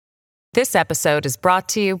This episode is brought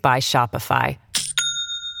to you by Shopify.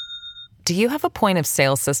 Do you have a point of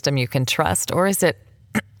sale system you can trust, or is it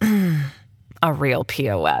a real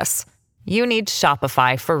POS? You need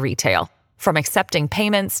Shopify for retail. From accepting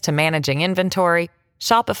payments to managing inventory,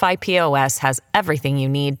 Shopify POS has everything you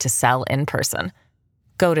need to sell in person.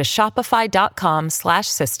 Go to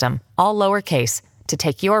shopify.com/system, all lowercase, to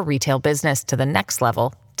take your retail business to the next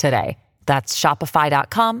level today. That's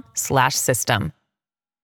shopify.com/system.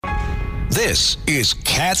 This is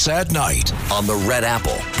Cats at Night on the Red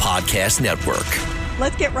Apple Podcast Network.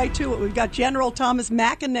 Let's get right to it. We've got General Thomas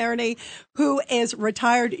McInerney, who is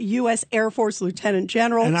retired U.S. Air Force Lieutenant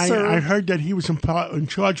General. And I heard that he was in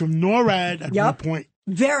charge of NORAD at one point.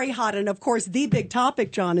 Very hot. And, of course, the big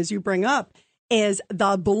topic, John, as you bring up, is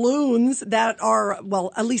the balloons that are,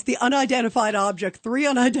 well, at least the unidentified object, 3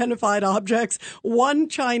 unidentified objects, 1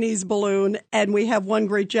 Chinese balloon, and we have one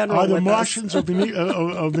great general. Are the Martians or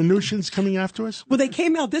Venusians coming after us? Well, they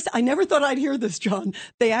came out I never thought I'd hear this, John.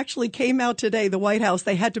 They actually came out today, the White House.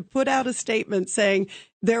 They had to put out a statement saying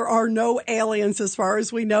there are no aliens as far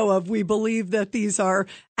as we know of. We believe that these are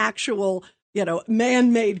actual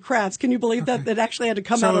man-made crafts. Can you believe that? That actually had to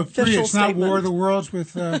come out official it's statement. Not War of the Worlds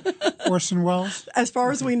with Orson Welles? As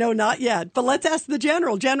far as we know, not yet. But let's ask the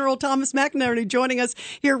General. General Thomas McInerney joining us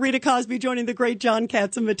here. Rita Cosby joining the great John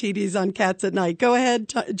Catsimatidis on Cats at Night. Go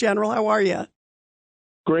ahead, General. How are you?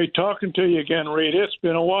 Great talking to you again, Rita. It's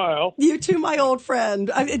been a while. You too, my old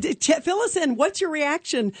friend. Fill us in. What's your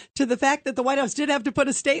reaction to the fact that the White House did have to put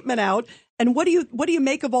a statement out? And what do you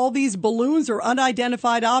make of all these balloons or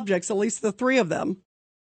unidentified objects, at least the 3 of them?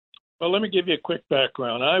 Well, let me give you a quick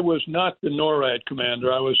background. I was not the NORAD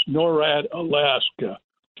commander. I was NORAD Alaska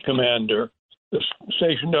commander,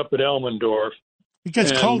 stationed up at Elmendorf. It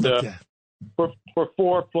gets cold up there. For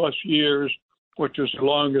 4+ years, which was the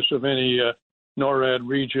longest of any NORAD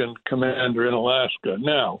region commander in Alaska.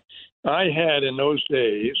 Now, I had in those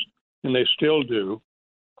days, and they still do,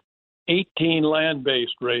 18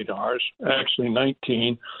 land-based radars, actually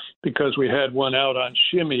 19, because we had one out on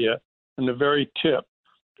Shimia in the very tip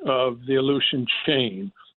of the Aleutian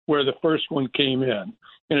chain, where the first one came in.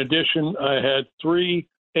 In addition, I had 3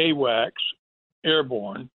 AWACS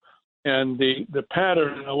airborne, and the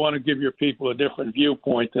pattern, I want to give your people a different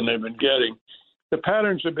viewpoint than they've been getting. The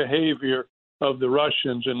patterns of behavior of the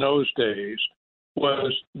Russians in those days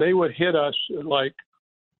was they would hit us at like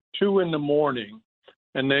 2 in the morning,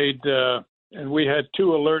 and and we had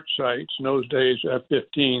 2 alert sites in those days,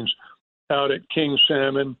 F-15s, out at King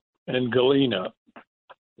Salmon and Galena,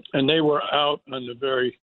 and they were out on the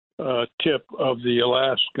very tip of the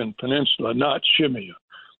Alaskan Peninsula, not Shimia.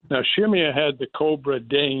 Now, Shimia had the Cobra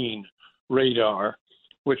Dane radar,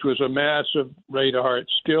 which was a massive radar.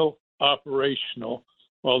 It's still operational,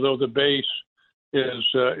 although the base is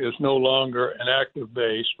no longer an active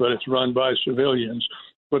base, but it's run by civilians.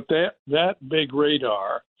 But that big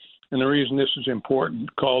radar, and the reason this is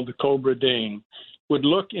important, called the Cobra Dane, would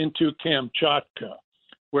look into Kamchatka,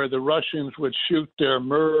 where the Russians would shoot their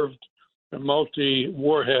MIRV, their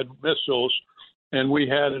multi-warhead missiles, and we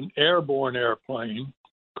had an airborne airplane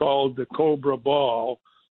called the Cobra Ball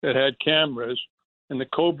that had cameras, and the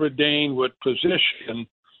Cobra Dane would position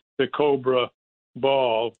the Cobra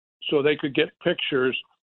Ball so they could get pictures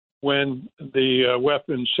when the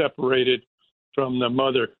weapon separated from the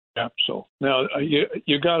mother capsule. Now,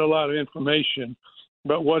 you got a lot of information,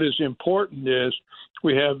 but what is important is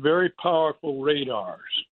we have very powerful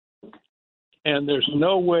radars, and there's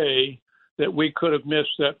no way that we could have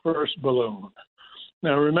missed that first balloon.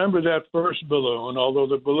 Now, remember that first balloon, although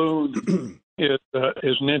the balloon is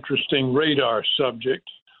an interesting radar subject,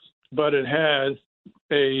 but it had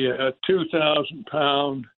a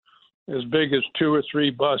 2,000-pound, as big as 2 or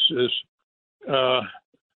 3 buses,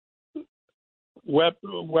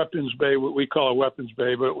 weapons bay, what we call a weapons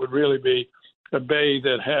bay, but it would really be a bay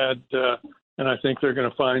that had, and I think they're going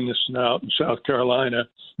to find this now in South Carolina,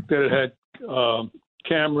 that it had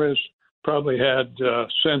cameras, probably had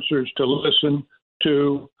sensors to listen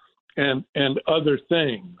to, and other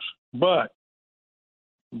things. But,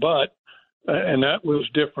 and that was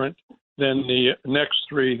different than the next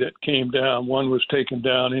 3 that came down. One was taken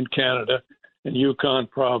down in Canada, in Yukon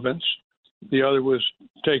province. The other was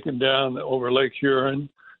taken down over Lake Huron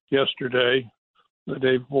yesterday, the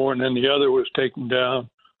day before, and then the other was taken down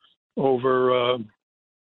over,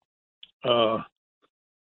 got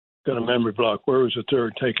a memory block. Where was the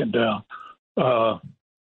third taken down? Other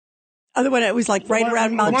one, it was like right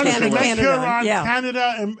around Montana, Lake Canada. Huron,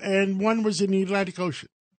 Canada, and one was in the Atlantic Ocean.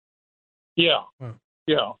 Yeah,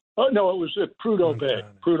 yeah. Oh no, it was at Prudhoe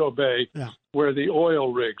Bay, where the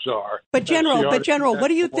oil rigs are. But General, what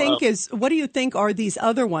do you think are these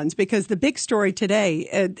other ones? Because the big story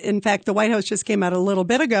today, in fact, the White House just came out a little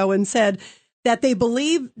bit ago and said that they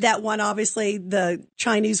believe that one, obviously the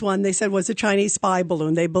Chinese one, they said was a Chinese spy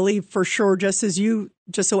balloon. They believe for sure, just as you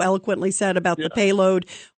just so eloquently said about the payload.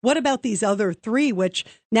 What about these other three, which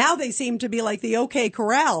now they seem to be like the OK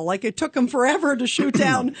Corral? Like it took them forever to shoot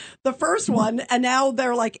down the first one, and now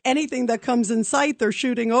they're like anything that comes in sight, they're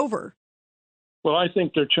shooting over. Well, I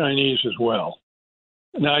think they're Chinese as well.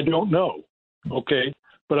 Now, I don't know, okay,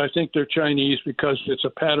 but I think they're Chinese because it's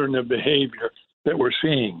a pattern of behavior that we're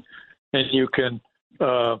seeing. And you can,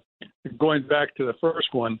 going back to the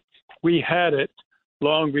first one, we had it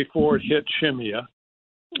long before it hit Shimia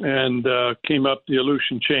and came up the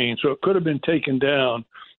Aleutian chain. So it could have been taken down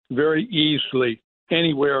very easily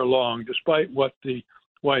anywhere along, despite what the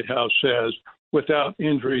White House says, without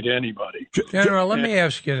injury to anybody. General, let me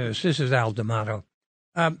ask you this. This is Al D'Amato.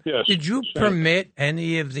 Yes, did you permit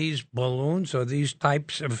any of these balloons or these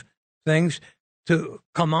types of things to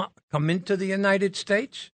come into the United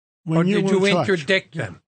States? Or did you interdict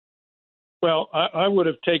them? Well, I would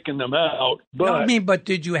have taken them out. But no, I mean, but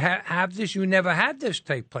did you have this? You never had this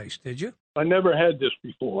take place, did you? I never had this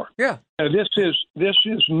before. Yeah. And this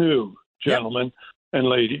is new, gentlemen and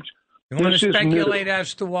ladies. You want to speculate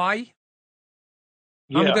as to why?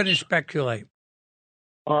 Yes. I'm going to speculate.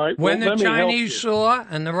 All right. When the Chinese saw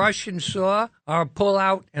and the Russians saw our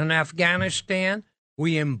pullout in Afghanistan,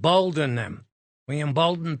 we emboldened them. We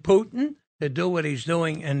emboldened Putin to do what he's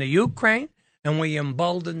doing in the Ukraine, and we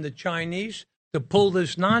emboldened the Chinese to pull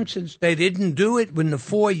this nonsense. They didn't do it in the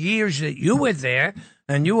 4 years that you were there,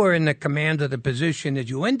 and you were in the command of the position that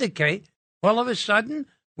you indicate. All of a sudden,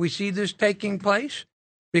 we see this taking place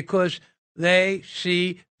because they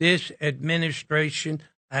see this administration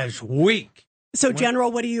as weak. So,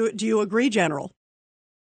 General, what do you agree, General?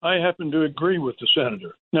 I happen to agree with the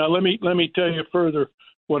senator. Now, let me tell you further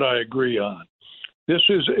what I agree on. This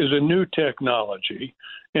is a new technology,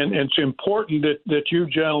 and it's important that you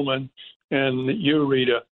gentlemen and you,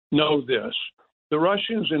 Rita, know this. The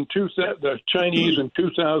Chinese in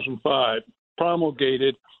 2005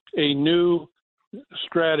 promulgated a new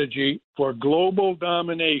strategy for global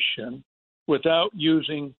domination without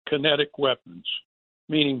using kinetic weapons,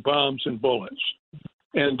 meaning bombs and bullets.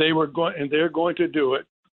 And they're going to do it.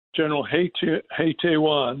 General He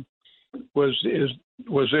Tae-wan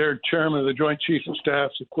was their chairman of the Joint Chiefs of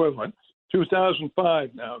Staff's equivalent.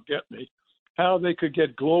 2005 now, get me, how they could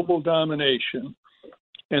get global domination,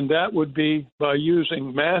 and that would be by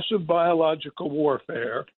using massive biological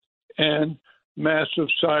warfare and massive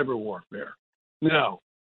cyber warfare. Now,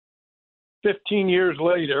 15 years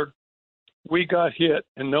later, we got hit,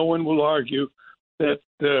 and no one will argue that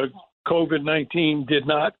COVID-19 did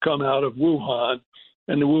not come out of Wuhan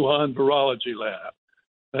and the Wuhan Virology Lab.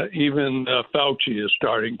 Even Fauci is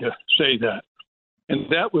starting to say that. And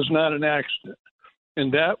that was not an accident.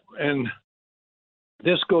 And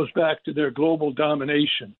this goes back to their global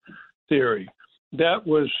domination theory. That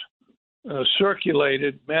was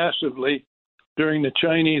circulated massively during the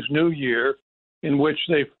Chinese New Year, in which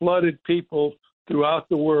they flooded people throughout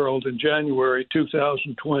the world in January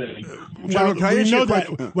 2020. Well, we know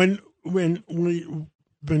that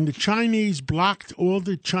when the Chinese blocked all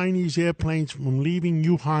the Chinese airplanes from leaving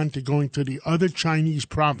Wuhan to going to the other Chinese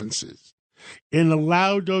provinces and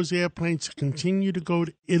allowed those airplanes to continue to go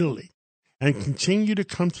to Italy and continue to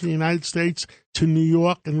come to the United States, to New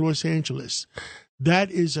York and Los Angeles, that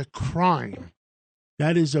is a crime.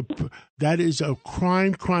 That is a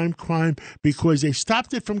crime, because they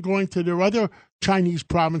stopped it from going to their other Chinese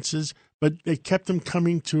provinces, but they kept them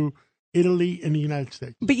coming to Italy and the United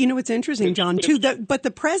States. But you know what's interesting, John, too? But the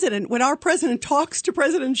president, when our president talks to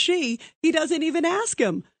President Xi, he doesn't even ask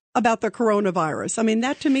him about the coronavirus. I mean,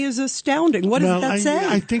 that to me is astounding. What does that say?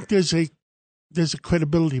 I think there's a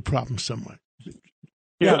credibility problem somewhere.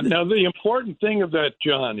 Yeah. Now, the important thing of that,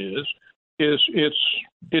 John, is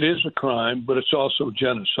it is a crime, but it's also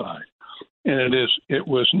genocide, and it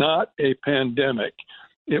was not a pandemic.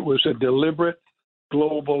 It was a deliberate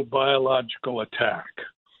global biological attack.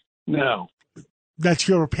 Now, that's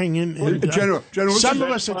your opinion. And, General, some of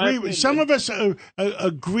us agree. Some of us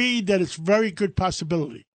agree that it's a very good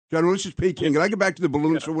possibility. General, this is Pete King. Can I get back to the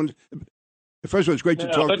balloons for one? First of all, it's great to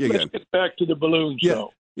talk to you again. Let's get back to the balloons,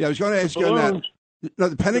 though. Yeah, I was going to ask you on that. No,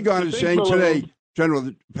 the Pentagon is saying today, General,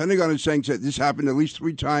 the Pentagon is saying that this happened at least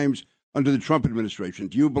 3 times under the Trump administration.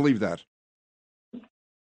 Do you believe that?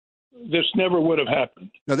 this never would have happened.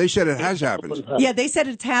 No, they said it has happened. Yeah, they said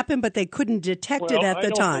it's happened, but they couldn't detect it at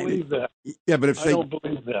the time. I don't believe that. Yeah, but if I don't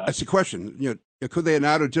believe that. That's the question. Could they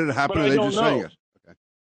not, or did it happen? But Or I they don't just know. saying it? Okay.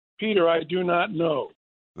 Peter, I do not know.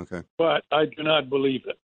 Okay. But I do not believe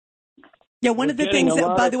it. Yeah, one of the things,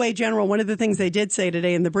 by the way, General, one of the things they did say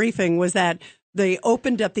today in the briefing was that they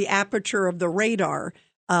opened up the aperture of the radar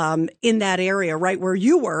in that area, right where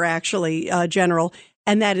you were actually, General,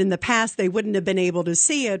 and that in the past they wouldn't have been able to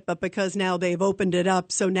see it, but because now they've opened it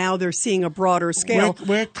up, so now they're seeing a broader scale.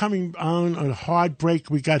 We're coming on a hard break.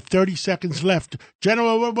 We got 30 seconds left.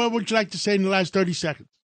 General, what would you like to say in the last 30 seconds?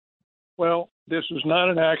 Well, this is not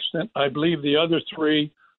an accident. I believe the other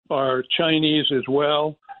three are Chinese as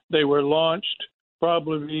well. They were launched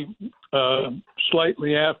probably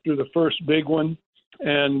slightly after the first big one,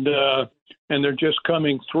 and they're just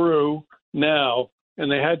coming through now,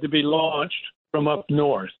 and they had to be launched from up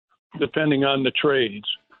north, depending on the trades.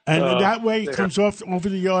 And that way it comes off over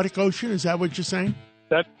the Arctic Ocean? Is that what you're saying?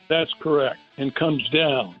 That's correct, and comes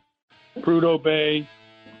down. Prudhoe Bay,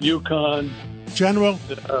 Yukon, General,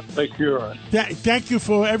 Lake Huron. Thank you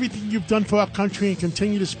for everything you've done for our country and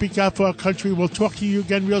continue to speak out for our country. We'll talk to you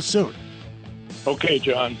again real soon. Okay,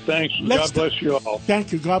 John. Thanks. God bless you all.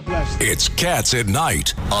 Thank you. God bless. It's Cats at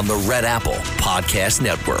Night on the Red Apple Podcast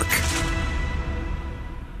Network.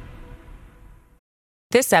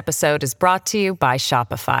 This episode is brought to you by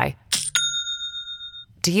Shopify.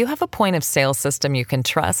 Do you have a point of sale system you can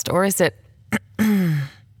trust, or is it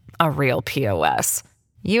a real POS?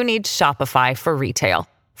 You need Shopify for retail.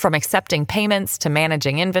 From accepting payments to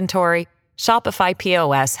managing inventory, Shopify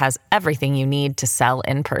POS has everything you need to sell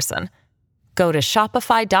in person. Go to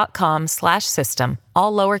shopify.com/system,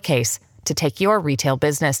 all lowercase, to take your retail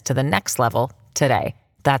business to the next level today.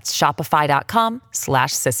 That's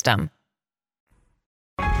shopify.com/system.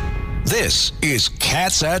 This is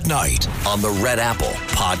Cats at Night on the Red Apple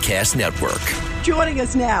Podcast Network. Joining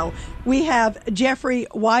us now, we have Jeffrey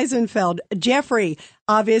Weisenfeld. Jeffrey,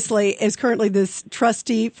 obviously, is currently this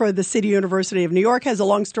trustee for the City University of New York, has a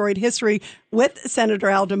long storied history with Senator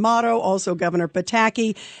Al D'Amato, also Governor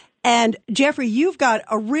Pataki. And Jeffrey, you've got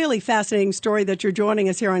a really fascinating story that you're joining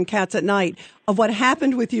us here on Cats at Night of what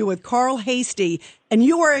happened with you with Carl Heastie, and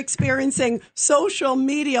you were experiencing social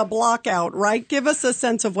media blockout, right? Give us a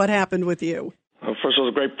sense of what happened with you. Well, first of all,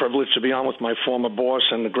 it's a great privilege to be on with my former boss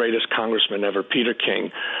and the greatest congressman ever, Peter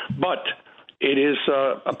King. But it is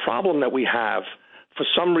a problem that we have. For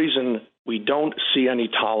some reason, we don't see any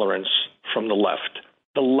tolerance from the left.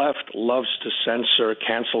 The left loves to censor,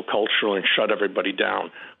 cancel culture, and shut everybody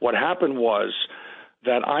down. What happened was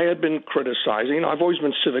that I had been criticizing. I've always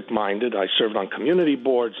been civic-minded. I served on community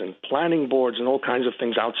boards and planning boards and all kinds of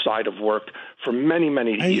things outside of work for many,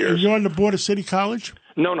 many years. And you're on the board of City College?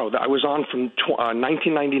 No. I was on from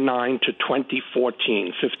 1999 to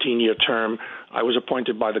 2014, 15-year term. I was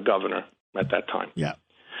appointed by the governor at that time. Yeah.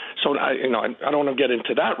 So I don't want to get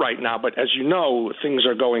into that right now, but as you know, things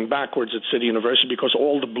are going backwards at City University because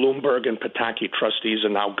all the Bloomberg and Pataki trustees are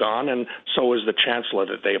now gone, and so is the chancellor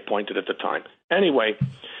that they appointed at the time. Anyway,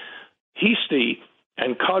 Heastie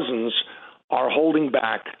and Cousins are holding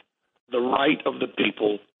back the right of the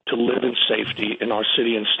people to live in safety in our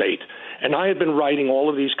city and state. And I had been writing all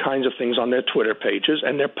of these kinds of things on their Twitter pages,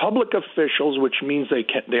 and they're public officials, which means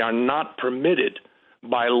they are not permitted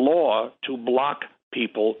by law to block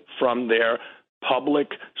people from their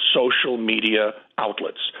public social media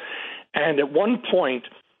outlets. And at one point,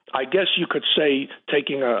 I guess you could say,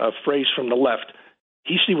 taking a phrase from the left,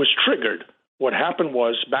 Heastie was triggered. What happened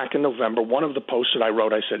was, back in November, one of the posts that I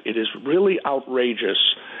wrote, I said, it is really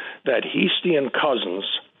outrageous that Heastie and Cousins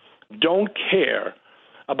don't care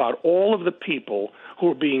about all of the people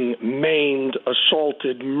who are being maimed,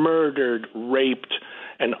 assaulted, murdered, raped,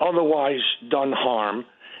 and otherwise done harm,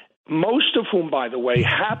 most of whom, by the way,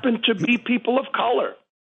 happen to be people of color.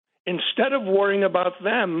 Instead of worrying about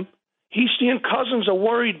them, Heastie and Cousins are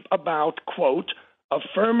worried about, quote,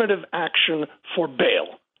 affirmative action for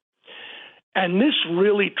bail. And this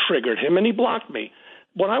really triggered him, and he blocked me.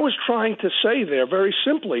 What I was trying to say there, very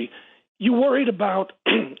simply, you worried about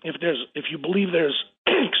if you believe there's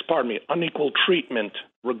unequal treatment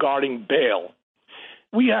regarding bail.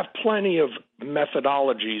 We have plenty of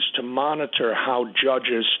methodologies to monitor how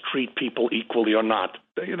judges treat people equally or not.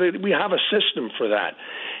 We have a system for that.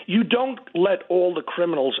 You don't let all the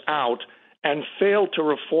criminals out and fail to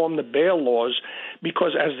reform the bail laws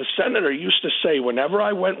because, as the senator used to say, whenever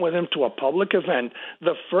I went with him to a public event,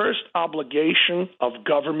 the first obligation of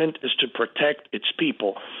government is to protect its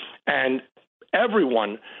people. And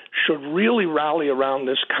everyone should really rally around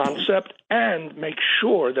this concept and make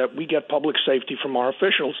sure that we get public safety from our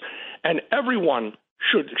officials. And everyone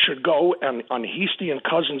should go on Heastie and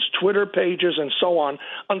Cousins' Twitter pages and so on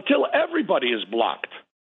until everybody is blocked.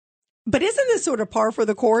 But isn't this sort of par for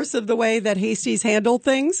the course of the way that Hastie's handled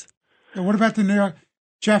things? And what about the New York?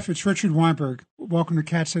 Jeff, it's Richard Weinberg. Welcome to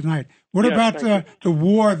Cats at Night. What about the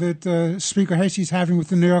war that Speaker Hastie's having with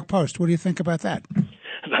the New York Post? What do you think about that?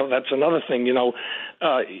 No, that's another thing. You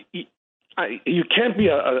can't be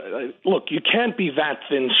you can't be that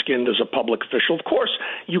thin-skinned as a public official. Of course,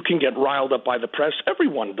 you can get riled up by the press.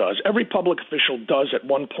 Everyone does. Every public official does at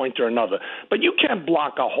one point or another. But you can't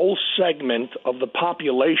block a whole segment of the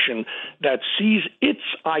population that sees its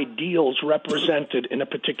ideals represented in a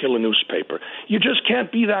particular newspaper. You just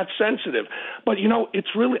can't be that sensitive. But,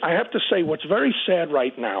 it's really, I have to say, what's very sad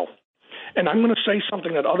right now, and I'm going to say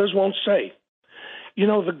something that others won't say.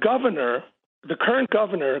 The current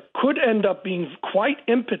governor could end up being quite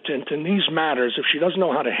impotent in these matters if she doesn't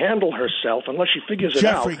know how to handle herself unless she figures it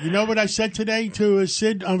out. Jeffrey, you know what I said today to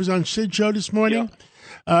Sid? I was on Sid's show this morning.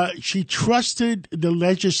 Yeah. She trusted the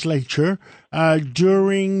legislature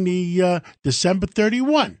during the December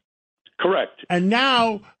 31. Correct. And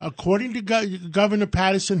now, according to Governor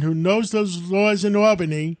Patterson, who knows those laws in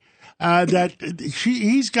Albany, that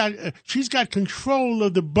she's got control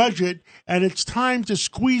of the budget, and it's time to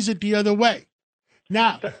squeeze it the other way.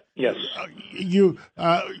 Now, yes,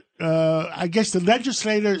 I guess the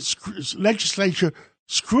legislature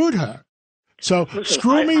screwed her. So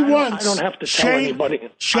screw me once. I don't have to tell anybody.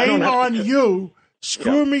 Shame on you.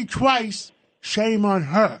 Screw me twice. Shame on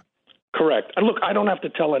her. Correct. And look, I don't have to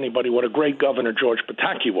tell anybody what a great governor George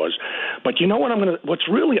Pataki was. But you know what? What's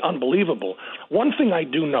really unbelievable? One thing I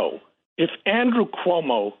do know: if Andrew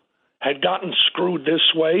Cuomo had gotten screwed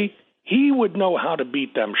this way, he would know how to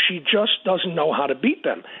beat them. She just doesn't know how to beat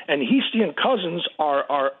them. And Heastie and Cousins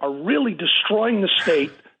are really destroying the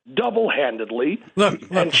state double-handedly.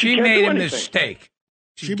 Look, she made a mistake.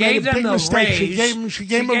 She gave them the raise. She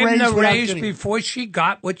gave them the raise before she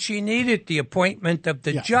got what she needed, the appointment of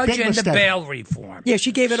the judge and the bail reform. Yeah,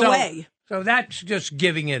 she gave it away. So that's just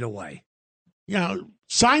giving it away.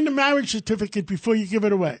 Sign the marriage certificate before you give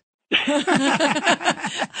it away.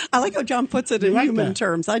 I like how John puts it in human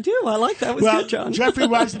terms. I do. I like that. Was good, John. Jeffrey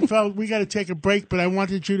Weisenfeld, we got to take a break, but I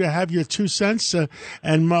wanted you to have your 2 cents.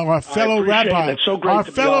 And our fellow rabbi, so great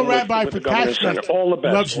Rabbi Patashnik, all the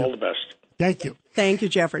best. All the best. Thank you. Thank you,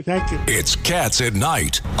 Jeffrey. Thank you. It's Cats at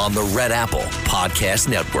Night on the Red Apple Podcast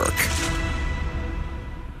Network.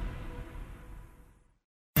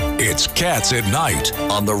 It's Cats at Night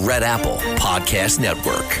on the Red Apple Podcast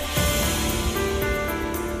Network.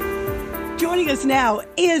 Joining us now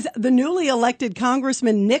is the newly elected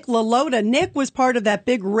Congressman Nick LaLota. Nick was part of that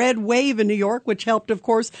big red wave in New York, which helped, of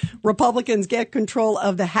course, Republicans get control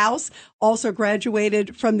of the House. Also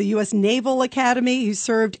graduated from the U.S. Naval Academy. He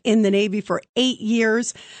served in the Navy for 8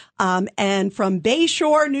 years. And from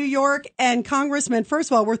Bayshore, New York. And Congressman,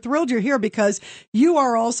 first of all, we're thrilled you're here because you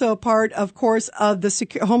are also a part, of course, of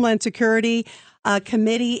the Homeland Security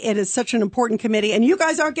Committee. It is such an important committee. And you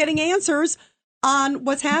guys aren't getting answers on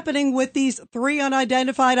what's happening with these 3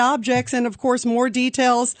 unidentified objects and, of course, more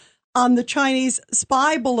details on the Chinese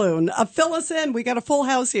spy balloon. Fill us in. We got a full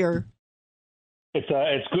house here.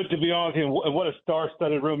 It's good to be on with you. And what a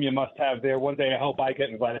star-studded room you must have there. One day I hope I get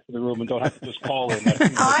invited to the room and don't have to just call in.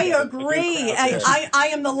 I agree. I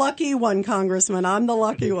am the lucky one, Congressman. I'm the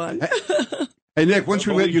lucky one. Hey, Nick, once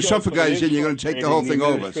we let your Suffolk guys in, you're going to take the whole thing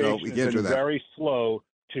over, so we can't do that. Very slow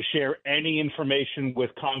to share any information with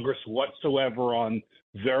Congress whatsoever on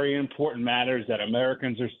very important matters that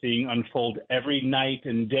Americans are seeing unfold every night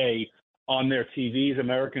and day on their TVs.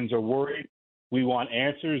 Americans are worried. We want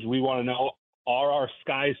answers. We want to know, are our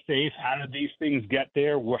skies safe? How did these things get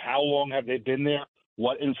there? How long have they been there?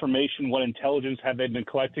 What information, what intelligence have they been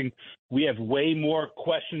collecting? We have way more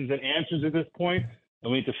questions than answers at this point,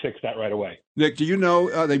 and we need to fix that right away. Nick, do you know,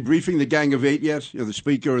 are they briefing the Gang of Eight yet? The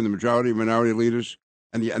Speaker and the majority of minority leaders?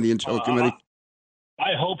 And the Intel Committee? I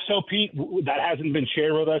hope so, Pete. That hasn't been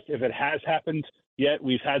shared with us. If it has happened yet,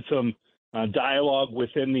 we've had some dialogue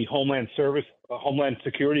within the Homeland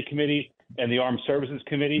Security Committee and the Armed Services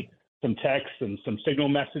Committee, some texts and some signal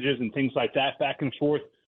messages and things like that back and forth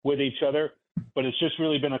with each other. But it's just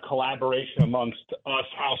really been a collaboration amongst us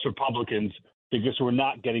House Republicans because we're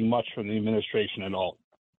not getting much from the administration at all.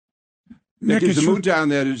 Nick, is the mood down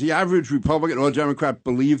there? Does the average Republican or Democrat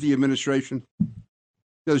believe the administration?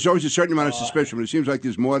 There's always a certain amount of suspicion, but it seems like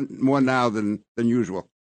there's more now than usual.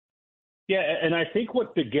 Yeah, and I think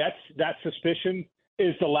what begets that suspicion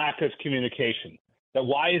is the lack of communication. that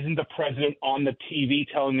why isn't the president on the TV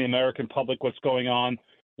telling the American public what's going on?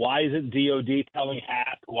 Why isn't DOD telling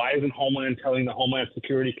HAP? Why isn't Homeland telling the Homeland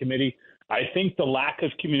Security Committee? I think the lack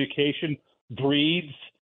of communication breeds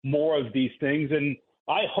more of these things, and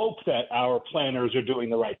I hope that our planners are doing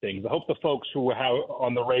the right things. I hope the folks who are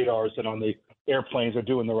on the radars and on the airplanes are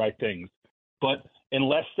doing the right things. But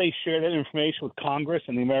unless they share that information with Congress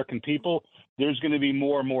and the American people, there's going to be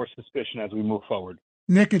more and more suspicion as we move forward.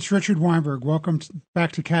 Nick, it's Richard Weinberg. Welcome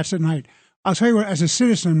back to Cats at Night. I'll tell you what, as a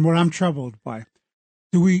citizen, what I'm troubled by.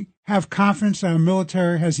 Do we have confidence that our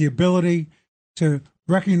military has the ability to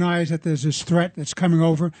recognize that there's this threat that's coming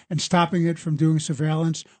over and stopping it from doing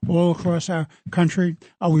surveillance all across our country?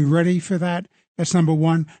 Are we ready for that? That's number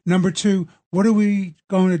one. Number two, what are we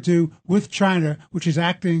going to do with China, which is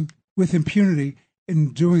acting with impunity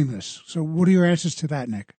in doing this? So what are your answers to that,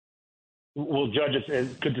 Nick? Well, Judge,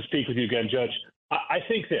 it's good to speak with you again, Judge. I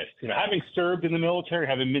think this, having served in the military,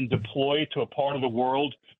 having been deployed to a part of the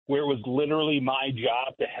world where it was literally my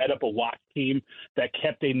job to head up a watch team that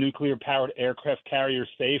kept a nuclear-powered aircraft carrier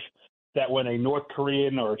safe, that when a North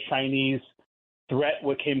Korean or a Chinese threat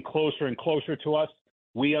came closer and closer to us,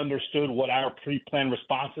 we understood what our pre-planned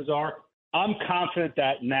responses are. I'm confident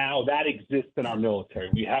that now that exists in our military.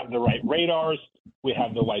 We have the right radars, we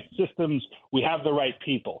have the right systems, we have the right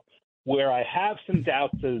people. Where I have some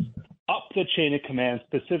doubts is up the chain of command,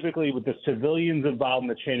 specifically with the civilians involved in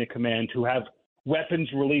the chain of command who have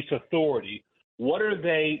weapons release authority. What do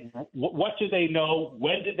they know?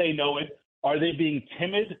 When did they know it? Are they being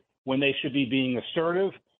timid when they should be being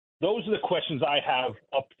assertive? Those are the questions I have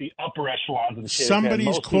up the upper echelons of the chain of command.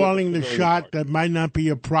 Somebody's calling the shot that might not be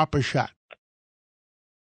a proper shot.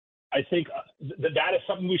 I think that is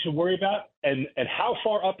something we should worry about. And how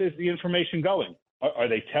far up is the information going? Are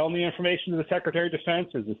they telling the information to the Secretary of Defense?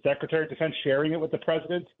 Is the Secretary of Defense sharing it with the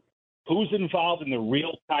President? Who's involved in the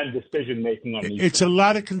real-time decision-making on these? It's a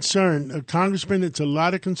lot of concern. Congressman, it's a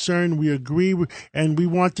lot of concern. We agree, and we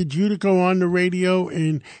wanted you to go on the radio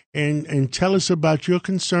and tell us about your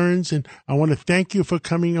concerns. And I want to thank you for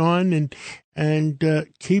coming on and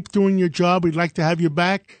keep doing your job. We'd like to have you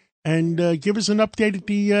back. And give us an update at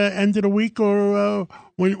the end of the week or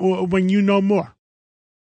when you know more.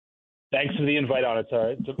 Thanks for the invite on it,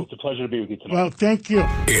 sir. It's a pleasure to be with you tonight. Well, thank you.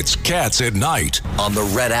 It's Cats at Night on the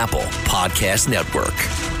Red Apple Podcast Network.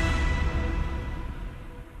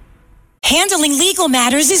 Handling legal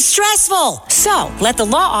matters is stressful. So, let the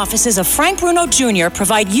law offices of Frank Bruno Jr.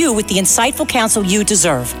 provide you with the insightful counsel you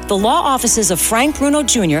deserve. The law offices of Frank Bruno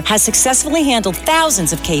Jr. has successfully handled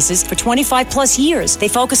thousands of cases for 25 plus years. They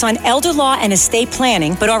focus on elder law and estate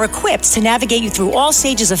planning, but are equipped to navigate you through all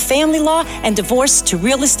stages of family law and divorce to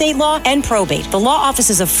real estate law and probate. The law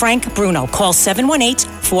offices of Frank Bruno. Call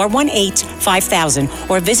 718-418-5000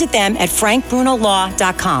 or visit them at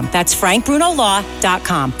frankbrunolaw.com. That's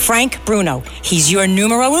frankbrunolaw.com. Frank Bruno. He's your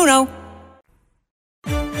numero uno.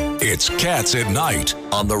 It's Cats at Night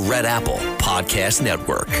on the Red Apple Podcast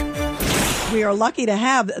Network. We are lucky to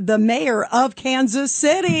have the mayor of Kansas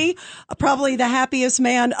City, probably the happiest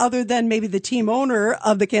man other than maybe the team owner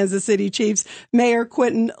of the Kansas City Chiefs, Mayor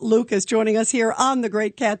Quinton Lucas, joining us here on the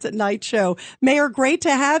Great Cats at Night show. Mayor, great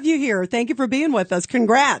to have you here. Thank you for being with us.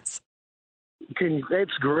 Congrats.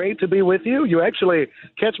 It's great to be with you. You actually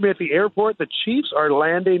catch me at the airport. The Chiefs are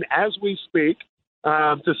landing as we speak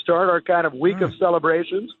to start our kind of week of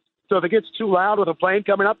celebrations. So if it gets too loud with a plane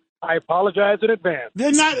coming up, I apologize in advance.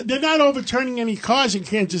 They're not overturning any cars in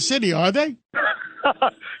Kansas City, are they?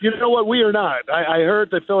 You know what? We are not. I heard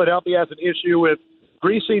that Philadelphia has an issue with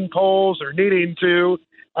greasing poles or needing to.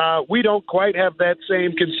 We don't quite have that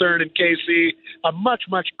same concern in KC. A much,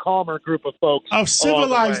 much calmer group of folks. A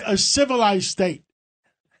civilized state.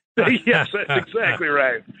 Yes, that's exactly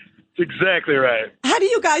right. That's exactly right. How do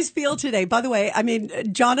you guys feel today? By the way, I mean,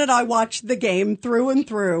 John and I watched the game through and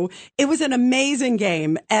through. It was an amazing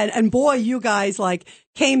game. And boy, you guys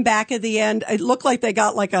came back at the end. It looked like they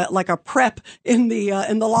got like a prep in the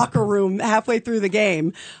locker room halfway through the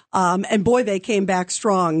game. And boy, they came back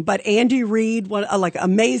strong. But Andy Reid,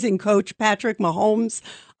 amazing coach, Patrick Mahomes,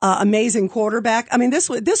 amazing quarterback. I mean, this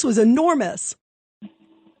was enormous.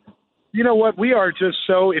 You know what? We are just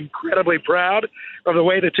so incredibly proud of the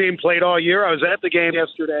way the team played all year. I was at the game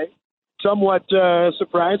yesterday. Somewhat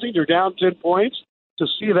surprising. You're down 10 points. To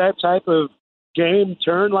see that type of game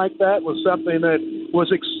turn like that was something that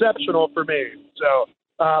was exceptional for me. So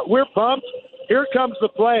we're pumped. Here comes the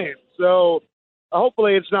plane. So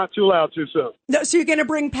hopefully it's not too loud too soon. No, so you're going to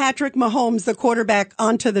bring Patrick Mahomes, the quarterback,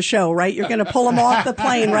 onto the show, right? You're going to pull him off the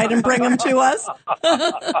plane, right, and bring him to us?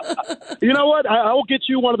 You know what? I'll get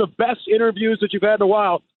you one of the best interviews that you've had in a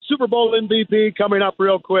while. Super Bowl MVP coming up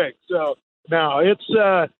real quick. So now it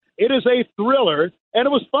is a thriller, and it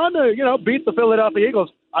was fun to beat the Philadelphia Eagles.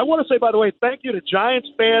 I want to say, by the way, thank you to Giants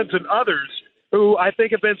fans and others who I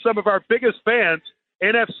think have been some of our biggest fans,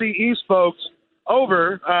 NFC East folks,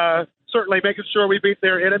 over certainly making sure we beat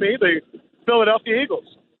their enemy, the Philadelphia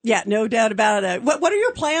Eagles. Yeah, no doubt about it. What are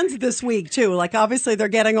your plans this week, too? Like, obviously, they're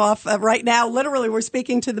getting off right now. Literally, we're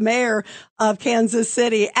speaking to the mayor of Kansas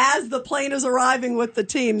City as the plane is arriving with the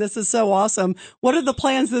team. This is so awesome. What are the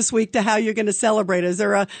plans this week to how you're going to celebrate? Is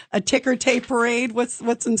there a ticker tape parade? What's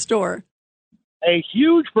in store? A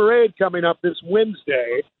huge parade coming up this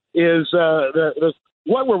Wednesday is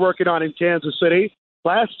what we're working on in Kansas City.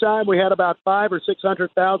 Last time we had about 500,000 or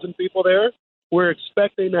 600,000 people there. We're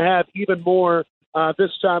expecting to have even more this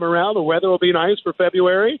time around. The weather will be nice for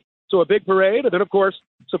February, so a big parade. And then, of course,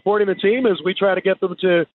 supporting the team as we try to get them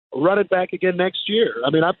to run it back again next year. I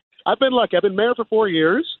mean, I've been lucky. I've been mayor for 4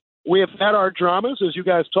 years. We have had our dramas, as you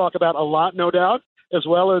guys talk about a lot, no doubt, as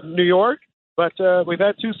well as New York. But we've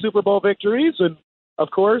had 2 Super Bowl victories and, of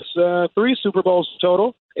course, 3 Super Bowls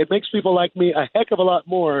total. It makes people like me a heck of a lot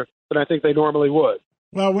more than I think they normally would.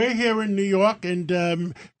 Well, we're here in New York, and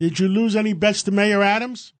did you lose any bets to Mayor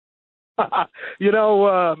Adams? I get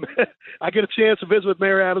a chance to visit with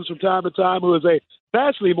Mayor Adams from time to time, who is a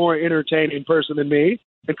vastly more entertaining person than me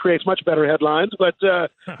and creates much better headlines. But,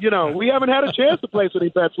 we haven't had a chance to place any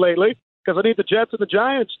bets lately because I need the Jets and the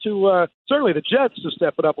Giants to certainly the Jets to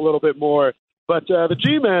step it up a little bit more. But the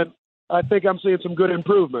G-Men, I think I'm seeing some good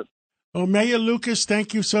improvement. Well, Mayor Lucas,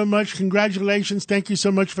 thank you so much. Congratulations. Thank you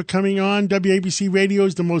so much for coming on. WABC Radio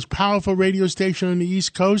is the most powerful radio station on the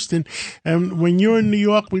East Coast. And when you're in New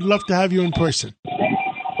York, we'd love to have you in person.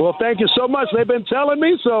 Well, thank you so much. They've been telling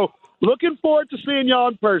me, so looking forward to seeing y'all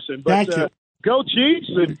in person. But, thank you. Go Chiefs.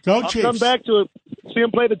 And Go I'll Chiefs. come back to see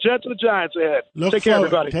them play the Jets and the Giants ahead. Take care,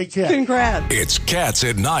 everybody. Take care. Congrats. It's Cats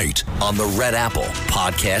at Night on the Red Apple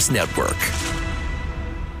Podcast Network.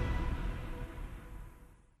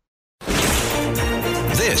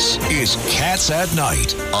 This is Cats at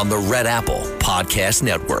Night on the Red Apple Podcast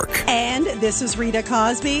Network. And this is Rita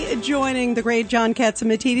Cosby joining the great John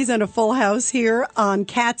Catsimatidis on a full house here on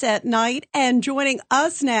Cats at Night. And joining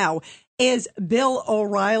us now is Bill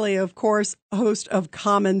O'Reilly, of course, host of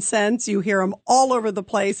Common Sense. You hear him all over the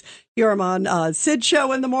place. You hear him on Sid's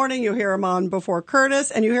show in the morning. You hear him on Before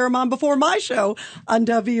Curtis, and you hear him on Before My Show on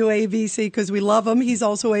WABC because we love him. He's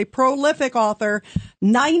also a prolific author,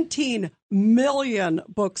 19 million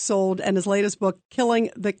books sold, and his latest book,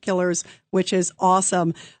 Killing the Killers, which is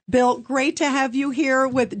awesome. Bill, great to have you here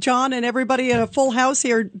with John and everybody in a full house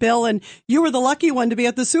here, Bill. And you were the lucky one to be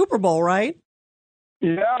at the Super Bowl, right?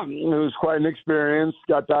 Yeah, it was quite an experience.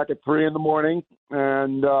 Got back at 3 a.m.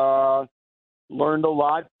 and learned a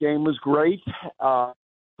lot. Game was great.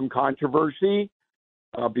 Some controversy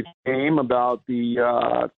became about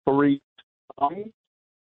the 3 songs,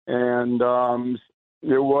 and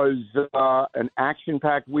it was an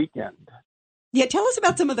action-packed weekend. Yeah, tell us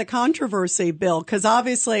about some of the controversy, Bill, because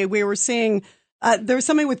obviously we were seeing there was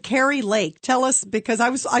something with Kari Lake. Tell us, because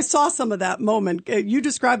I saw some of that moment. You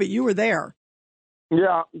describe it. You were there.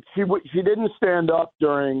 Yeah, she didn't stand up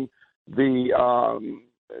during the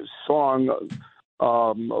song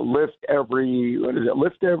 "Lift Every." What is it?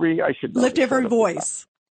 Lift Every. I should know. Lift Every Voice.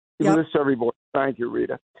 Yep. Lift Every Voice. Thank you,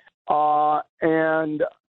 Rita. And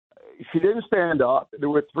she didn't stand up. There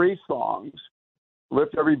were 3 songs: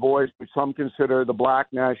 "Lift Every Voice," which some consider the Black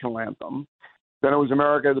national anthem. Then it was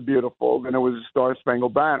 "America the Beautiful." Then it was "Star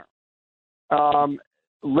Spangled Banner."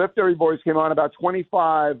 Lift Every Voice came on about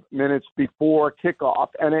 25 minutes before kickoff,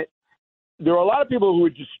 and there were a lot of people who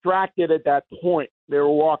were distracted at that point. They were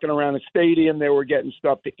walking around the stadium. They were getting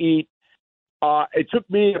stuff to eat. It took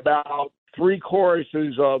me about 3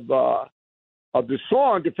 choruses of the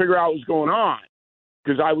song to figure out what was going on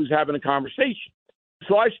because I was having a conversation.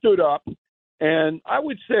 So I stood up, and I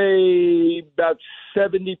would say about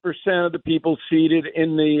 70% of the people seated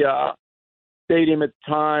in the stadium at the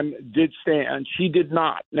time did stand. She did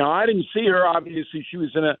not. Now, I didn't see her. Obviously, she was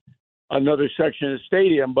in another section of the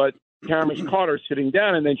stadium, but cameras caught her sitting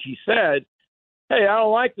down, and then she said, "Hey, I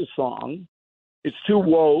don't like the song. It's too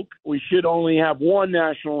woke. We should only have one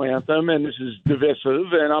national anthem, and this is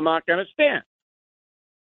divisive, and I'm not going to stand."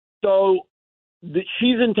 So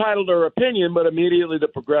she's entitled to her opinion, but immediately the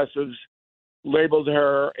progressives labeled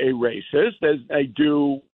her a racist, as they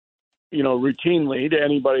do routinely to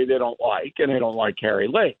anybody they don't like, and they don't like Kari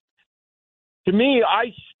Lake. To me,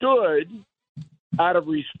 I stood out of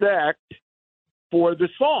respect for the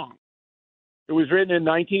song. It was written in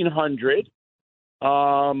 1900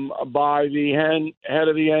 by the head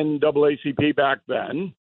of the NAACP back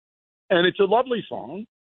then, And it's a lovely song.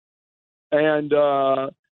 And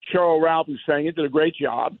Cheryl Ralph, who sang it, did a great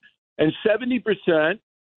job. And 70%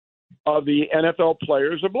 of the NFL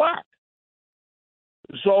players are black.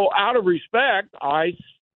 So out of respect, I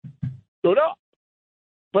stood up.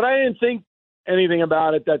 But I didn't think anything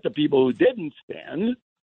about it that the people who didn't stand,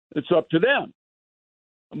 it's up to them.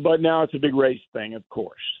 But now it's a big race thing, of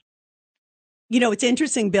course. You know, it's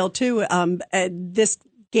interesting, Bill, too. This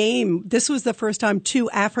game, this was the first time 2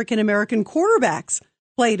 African-American quarterbacks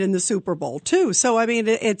played in the Super Bowl, too. So, I mean,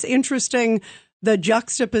 it's interesting, the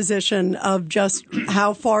juxtaposition of just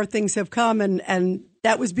how far things have come. And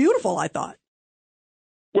that was beautiful, I thought.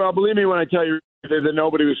 Well, believe me when I tell you that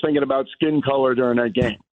nobody was thinking about skin color during that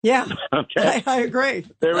game. Yeah, okay, I agree.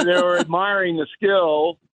 They were admiring the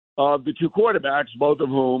skill of the 2 quarterbacks, both of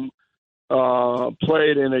whom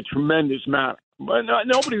played in a tremendous manner. But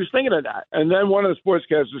nobody was thinking of that. And then one of the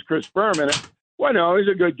sportscasters, Chris Berman, well, no, he's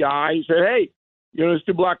a good guy. He said, hey, you know, there's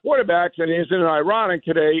 2 black quarterbacks, and isn't it ironic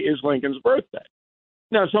today is Lincoln's birthday?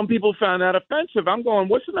 Now, some people found that offensive. I'm going,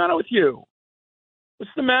 what's the matter with you?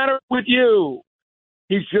 What's the matter with you?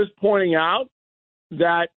 He's just pointing out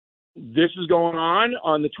that this is going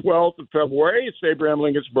on the 12th of February. It's Abraham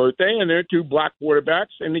Lincoln's birthday, and there are 2 black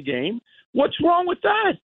quarterbacks in the game. What's wrong with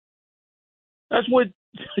that? That's what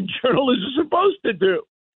journalists are supposed to do.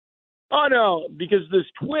 Oh, no, because this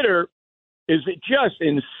Twitter is just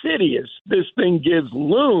insidious. This thing gives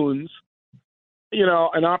loons, you know,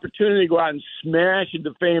 an opportunity to go out and smash and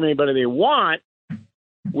defame anybody they want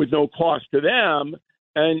with no cost to them.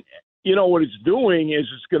 And you know what it's doing is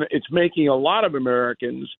it's making a lot of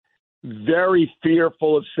Americans very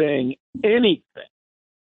fearful of saying anything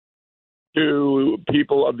to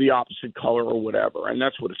people of the opposite color or whatever, and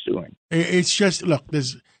that's what it's doing. It's just, look,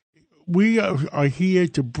 we are here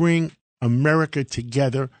to bring America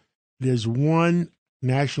together. There's one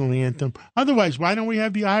national anthem. Otherwise, why don't we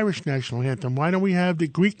have the Irish national anthem? Why don't we have the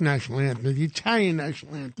Greek national anthem, the Italian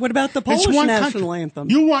national anthem? What about the Polish national anthem?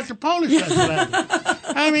 You want the Polish national anthem.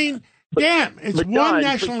 I mean, damn, it's one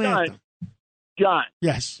national anthem. John.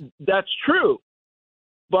 Yes. That's true.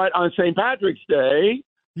 But on St. Patrick's Day,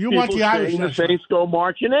 you want the Irish the Saints go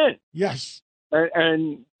marching in. Yes.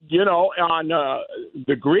 And you know, on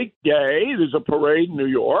the Greek Day, there's a parade in New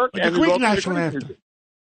York. The Greek national anthem.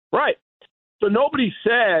 Right. So nobody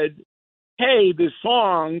said, hey, this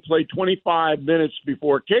song played 25 minutes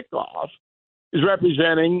before kickoff is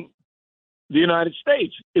representing the United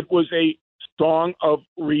States. It was a song of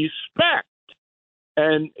respect.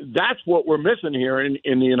 And that's what we're missing here in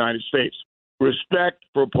the United States. Respect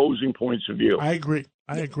for opposing points of view. I agree.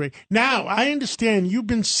 Now, I understand you've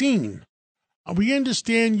been seen. We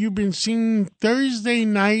understand you've been seen Thursday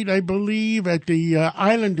night, I believe, at the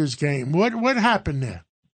Islanders game. What happened there?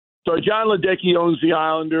 So John Ledecky owns the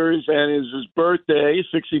Islanders, and it's his birthday,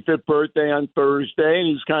 65th birthday on Thursday, and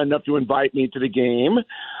he's kind enough to invite me to the game.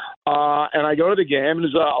 And I go to the game, and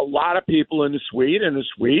there's a lot of people in the suite,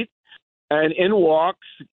 and in walks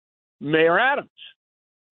Mayor Adams.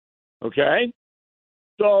 Okay?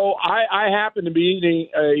 So I happen to be eating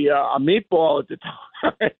a meatball at the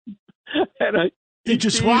time. And did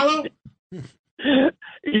you swallow?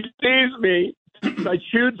 He sees me. I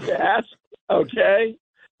chewed fast, okay?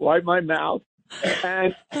 Wipe my mouth.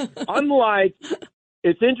 And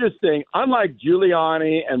it's interesting, unlike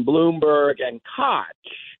Giuliani and Bloomberg and Koch,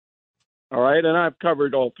 all right, and I've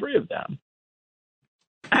covered all 3 of them,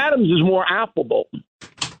 Adams is more affable.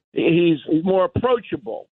 He's more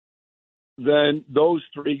approachable than those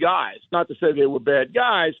 3 guys. Not to say they were bad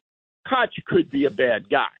guys. Koch could be a bad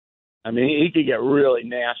guy. I mean, he could get really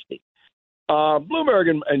nasty. Bloomberg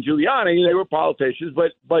and Giuliani, they were politicians,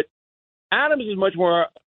 but Adams is much more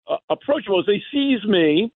approachable. So he sees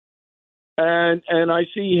me, and I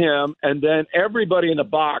see him, and then everybody in the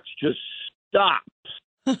box just stops.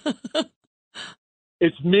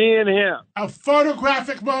 It's me and him. A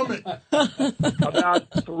photographic moment.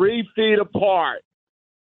 About 3 feet apart.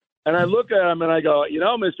 And I look at him and I go, you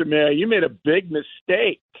know, Mr. Mayor, you made a big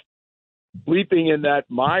mistake sleeping in that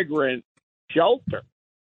migrant shelter.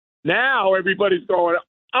 Now everybody's going,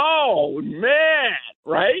 oh, man,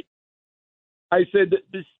 right? I said, the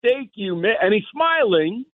mistake you made, and he's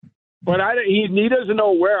smiling, but he doesn't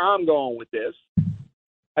know where I'm going with this.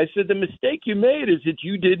 I said, the mistake you made is that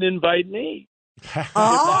you didn't invite me. If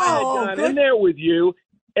I had gone in there with you,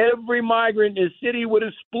 every migrant in the city would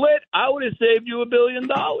have split. I would have saved you $1 billion.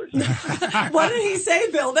 What did he say,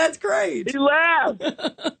 Bill? That's great. He laughed.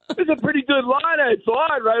 It's a pretty good line. I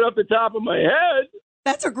thought right off the top of my head.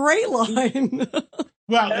 That's a great line.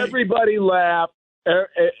 Well, everybody laughed,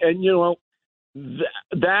 and you know,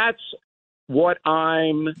 that's what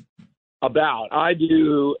I'm about. I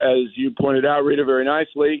do, as you pointed out, Rita, very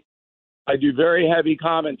nicely, I do very heavy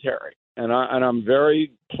commentary, and I'm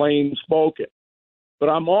very plain spoken. But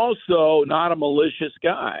I'm also not a malicious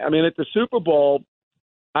guy. I mean, at the Super Bowl,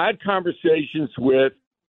 I had conversations with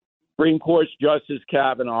Supreme Court Justice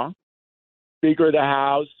Kavanaugh, Speaker of the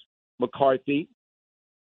House McCarthy,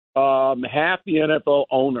 half the NFL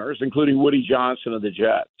owners, including Woody Johnson of the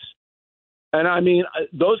Jets. And I mean,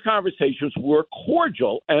 those conversations were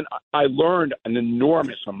cordial, and I learned an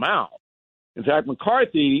enormous amount. In fact,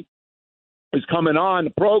 McCarthy is coming on the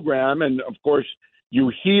program, and of course,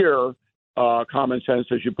 you hear Common Sense,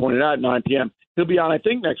 as you pointed out, at 9 p.m. He'll be on, I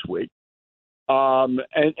think, next week.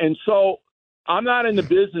 And so I'm not in the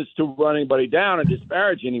business to run anybody down and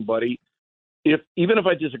disparage anybody, even if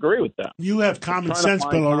I disagree with them. You have common sense,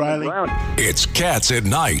 Bill O'Reilly. It's Cats at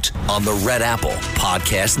Night on the Red Apple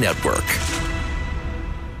Podcast Network.